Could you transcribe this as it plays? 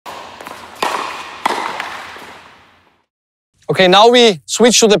Okay, now we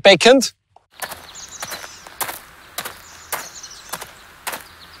switch to the backhand.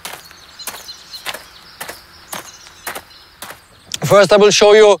 First, I will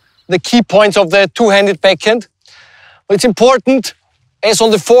show you the key points of the two-handed backhand. It's important, as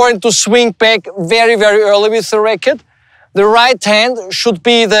on the forehand, to swing back very, very early with the racket. The right hand should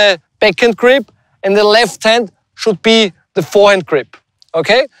be the backhand grip, and the left hand should be the forehand grip.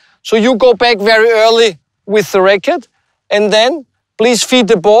 Okay? So you go back very early with the racket, and then please feed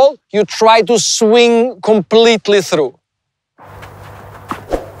the ball. You try to swing completely through.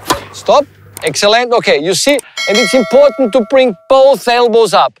 Stop. Excellent. Okay, you see, and it's important to bring both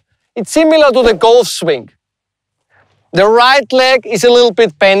elbows up. It's similar to the golf swing. The right leg is a little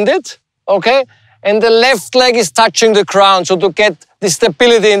bit bended, okay? And the left leg is touching the ground, so to get the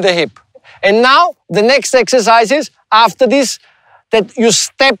stability in the hip. And now, the next exercise is, after this, that you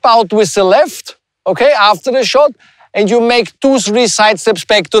step out with the left, okay, after the shot, and you make 2-3 side steps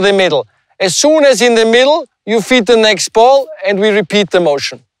back to the middle. As soon as in the middle, you feed the next ball, and we repeat the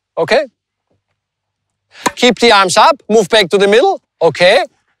motion, okay? Keep the arms up, move back to the middle. Okay,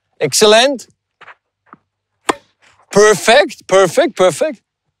 excellent. Perfect, perfect, perfect.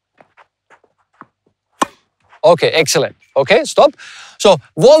 Okay, excellent. Okay, stop. So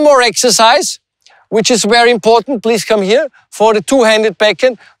one more exercise, which is very important. Please come here for the two-handed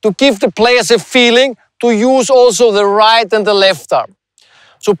backhand to give the players a feeling to use also the right and the left arm.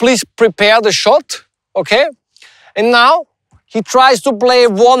 So please prepare the shot, okay? And now, he tries to play a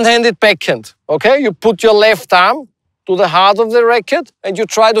one-handed backhand, okay? You put your left arm to the heart of the racket and you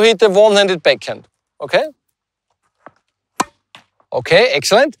try to hit a one-handed backhand, okay? Okay,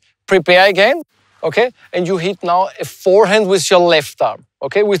 excellent. Prepare again, okay? And you hit now a forehand with your left arm,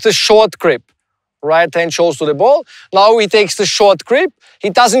 okay? With the short grip. Right hand shows to the ball. Now he takes the short grip. He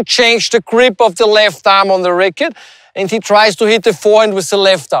doesn't change the grip of the left arm on the racket and he tries to hit the forehand with the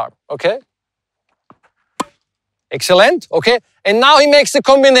left arm, okay? Excellent, okay? And now he makes the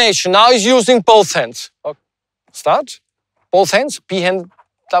combination. Now he's using both hands. Okay. Start. Both hands, B-hand,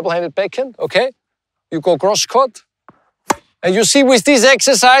 double-handed backhand, okay? You go cross-court. And you see with this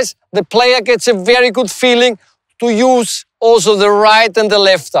exercise, the player gets a very good feeling to use also the right and the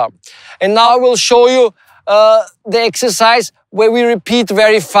left arm. And now I will show you the exercise where we repeat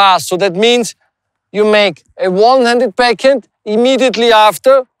very fast. So that means you make a one-handed backhand. Immediately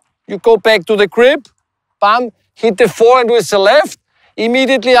after, you go back to the grip, bam, hit the forehand with the left.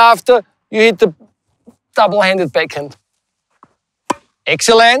 Immediately after, you hit the double-handed backhand.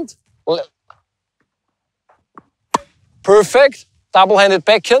 Excellent. Perfect. Double-handed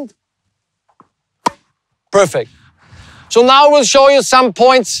backhand. Perfect. So now we'll show you some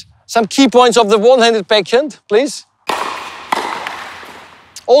points, some key points of the one-handed backhand, please.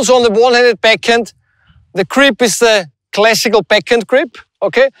 Also on the one-handed backhand, the grip is the classical backhand grip,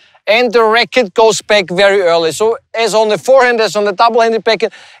 okay? And the racket goes back very early. So as on the forehand, as on the double-handed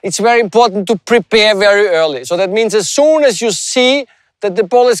backhand, it's very important to prepare very early. So that means as soon as you see that the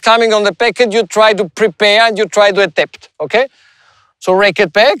ball is coming on the backhand, you try to prepare and you try to adapt, okay? So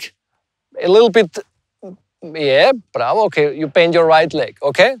racket back, a little bit, yeah, bravo, okay, you bend your right leg,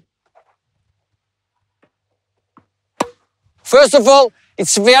 okay? First of all,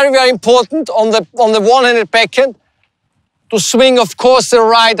 it's very, very important on the one-handed backhand to swing, of course, the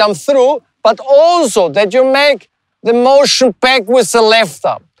right arm through, but also that you make the motion back with the left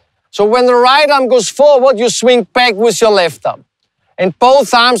arm. So when the right arm goes forward, you swing back with your left arm. And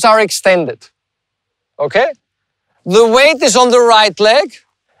both arms are extended, okay? The weight is on the right leg,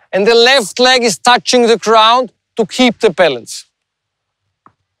 and the left leg is touching the ground to keep the balance.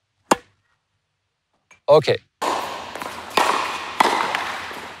 Okay.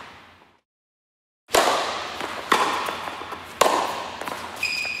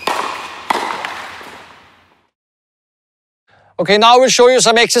 Okay, now we'll show you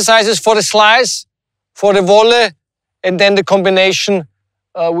some exercises for the slice, for the volley, and then the combination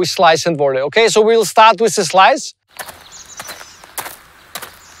with slice and volley. Okay, so we'll start with the slice.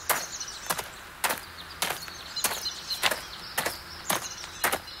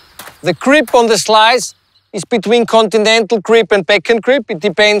 The grip on the slice is between continental grip and backhand grip. It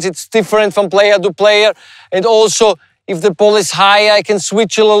depends, it's different from player to player. And also, if the ball is higher, I can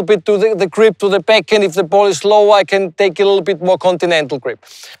switch a little bit to the grip to the backhand. If the ball is lower, I can take a little bit more continental grip.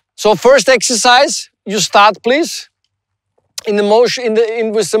 So first exercise, you start please. In the motion,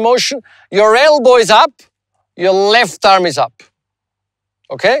 with the motion, your elbow is up, your left arm is up.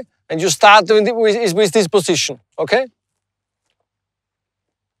 Okay? And you start with this position. Okay?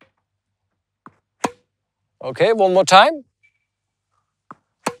 Okay, one more time.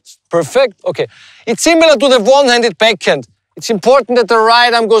 Perfect. Okay. It's similar to the one-handed backhand. It's important that the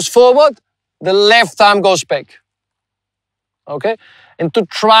right arm goes forward, the left arm goes back. Okay? And to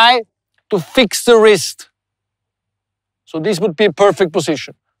try to fix the wrist. So this would be a perfect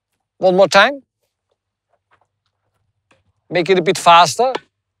position. One more time. Make it a bit faster.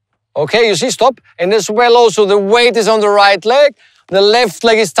 Okay, you see, stop. And as well also the weight is on the right leg. The left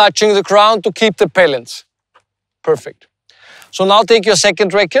leg is touching the ground to keep the balance. Perfect. So now take your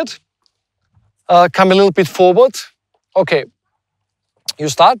second racket. Come a little bit forward. Okay. You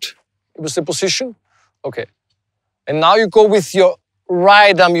start. It was the position. Okay. And now you go with your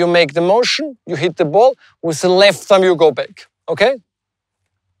right arm, you make the motion. You hit the ball. With the left arm, you go back. Okay?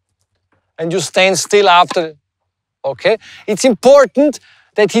 And you stand still after. Okay? It's important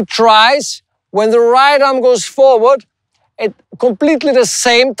that he tries, when the right arm goes forward, at completely the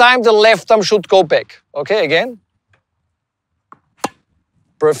same time the left arm should go back. Okay, again.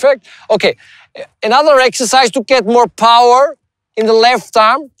 Perfect. Okay, another exercise to get more power in the left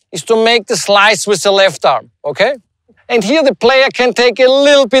arm is to make the slice with the left arm, okay? And here the player can take a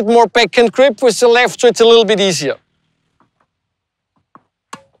little bit more backhand grip with the left, so it's a little bit easier.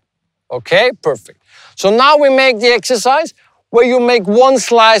 Okay, perfect. So now we make the exercise where you make one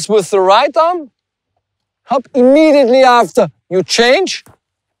slice with the right arm, hop, immediately after you change,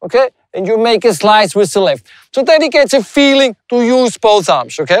 okay, and you make a slice with the left. So that he gets a feeling to use both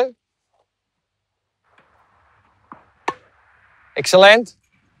arms, okay? Excellent.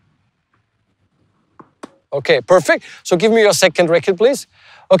 Okay, perfect. So give me your second racket, please.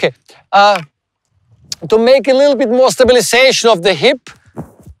 Okay, to make a little bit more stabilization of the hip,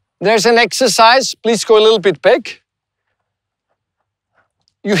 there's an exercise. Please go a little bit back.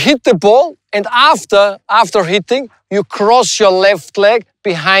 You hit the ball, and after hitting, you cross your left leg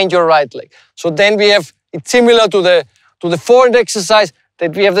behind your right leg. So then we have, it's similar to the forehand exercise,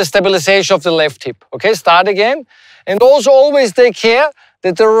 that we have the stabilization of the left hip. Okay, start again. And also always take care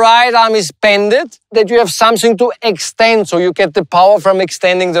that the right arm is bended, that you have something to extend, so you get the power from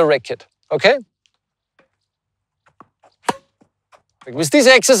extending the racket. Okay? With this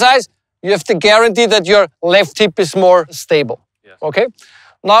exercise, you have the guarantee that your left hip is more stable. Yes. Okay?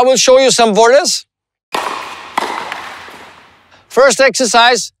 Now I will show you some volleys. First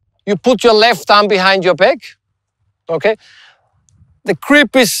exercise, you put your left arm behind your back. Okay? The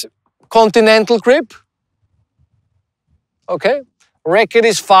grip is continental grip. Okay? Racket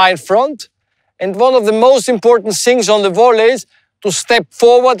is far in front. And one of the most important things on the volley is to step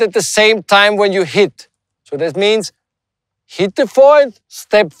forward at the same time when you hit. So that means hit the forehand,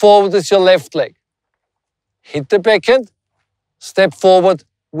 step forward with your left leg. Hit the backhand, step forward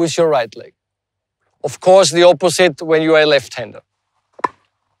with your right leg. Of course, the opposite when you are a left-hander.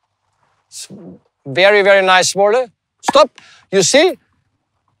 It's very, very nice volley. Stop. You see?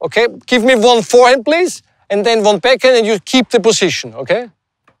 Okay, give me one forehand, please, and then one backhand, and you keep the position, okay?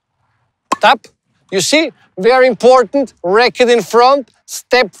 Tap. You see? Very important. Racket in front,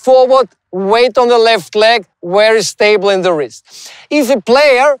 step forward, weight on the left leg, very stable in the wrist. If a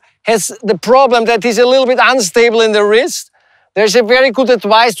player has the problem that he's a little bit unstable in the wrist, there's a very good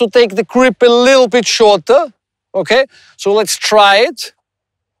advice to take the grip a little bit shorter, okay? So let's try it.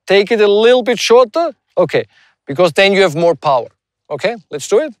 Take it a little bit shorter, okay, because then you have more power, okay? Let's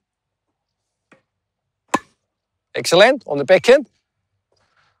do it. Excellent, on the backhand.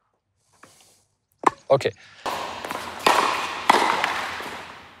 Okay.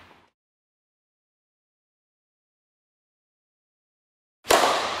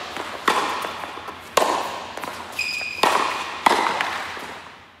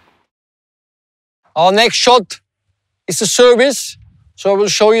 Our next shot is the service. So I will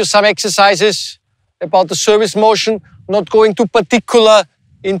show you some exercises about the service motion, not going too particular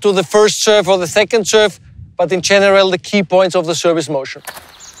into the first serve or the second serve, but in general the key points of the service motion.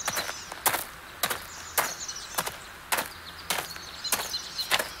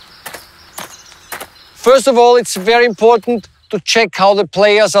 First of all, it's very important to check how the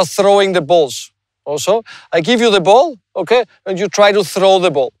players are throwing the balls. Also, I give you the ball, okay, and you try to throw the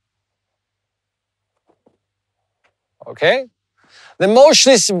ball. Okay? The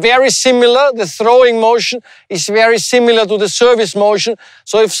motion is very similar, the throwing motion is very similar to the service motion.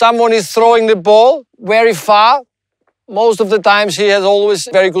 So if someone is throwing the ball very far, most of the times he has always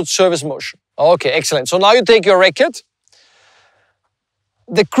very good service motion. Okay, excellent. So now you take your racket.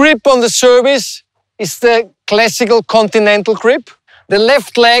 The grip on the service is the classical continental grip. The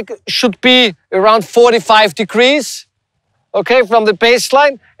left leg should be around 45 degrees, okay, from the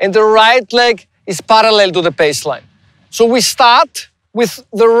baseline, and the right leg is parallel to the baseline. So we start with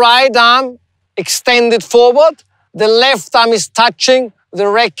the right arm extended forward. The left arm is touching the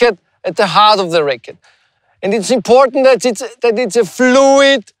racket at the heart of the racket. And it's important that it's a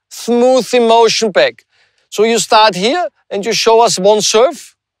fluid, smooth motion back. So you start here and you show us one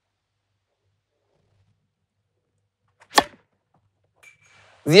serve.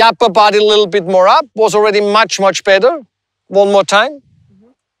 The upper body a little bit more up, was already much, much better. One more time.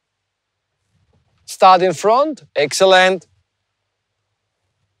 Start in front, excellent.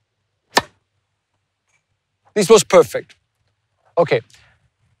 This was perfect. Okay.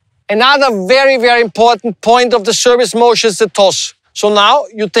 Another very, very important point of the service motion is the toss. So now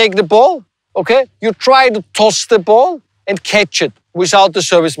you take the ball, okay? You try to toss the ball and catch it without the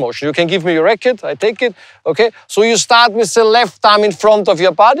service motion. You can give me your racket, I take it, okay? So you start with the left arm in front of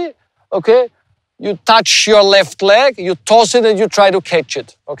your body, okay? You touch your left leg, you toss it and you try to catch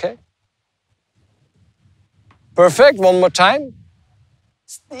it, okay? Perfect, one more time.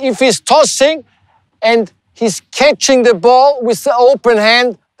 If he's tossing and he's catching the ball with the open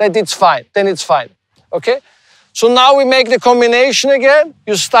hand, then it's fine, okay? So now we make the combination again,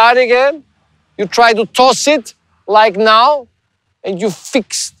 you start again, you try to toss it like now, and you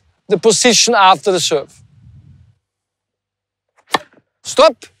fix the position after the serve.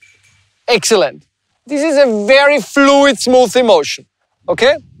 Stop, excellent. This is a very fluid, smooth motion,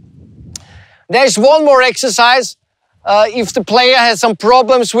 okay? There's one more exercise. If the player has some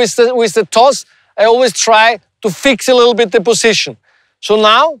problems with the toss, I always try to fix a little bit the position. So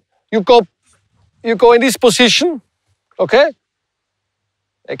now you go in this position, okay?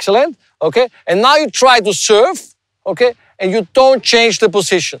 Excellent, okay? And now you try to serve, okay? And you don't change the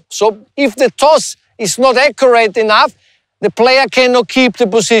position. So if the toss is not accurate enough, the player cannot keep the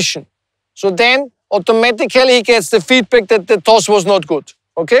position. So then automatically he gets the feedback that the toss was not good,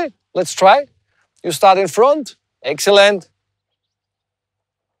 okay? Let's try. You start in front, excellent.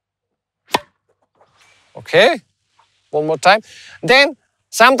 Okay, one more time. Then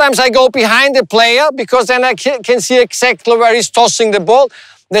sometimes I go behind the player because then I can see exactly where he's tossing the ball.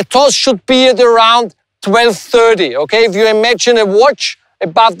 The toss should be at around 12:30, okay? If you imagine a watch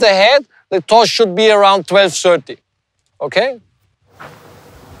above the head, the toss should be around 12:30, okay?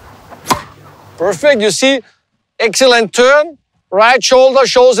 Perfect, you see, excellent turn. Right shoulder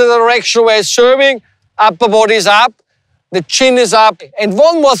shows the direction where he's serving, upper body is up, the chin is up. And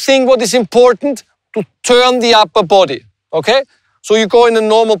one more thing, what is important, to turn the upper body, okay? So you go in a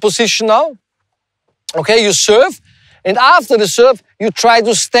normal position now, okay? You serve, and after the serve, you try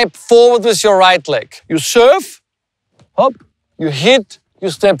to step forward with your right leg. You serve, hop, you hit, you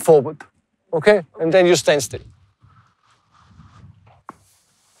step forward, okay? And then you stand still.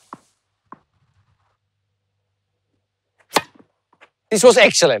 This was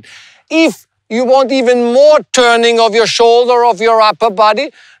excellent. If you want even more turning of your shoulder, of your upper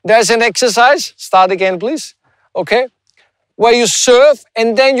body, there's an exercise. Start again, please. Okay? Where you serve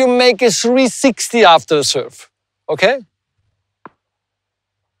and then you make a 360 after the serve. Okay?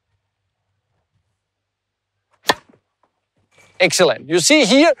 Excellent. You see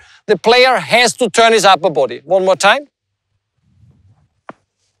here, the player has to turn his upper body. One more time.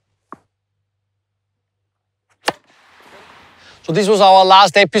 So this was our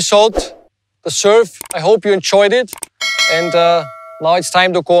last episode, the serve. I hope you enjoyed it. And now it's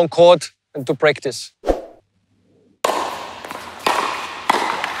time to go on court and to practice.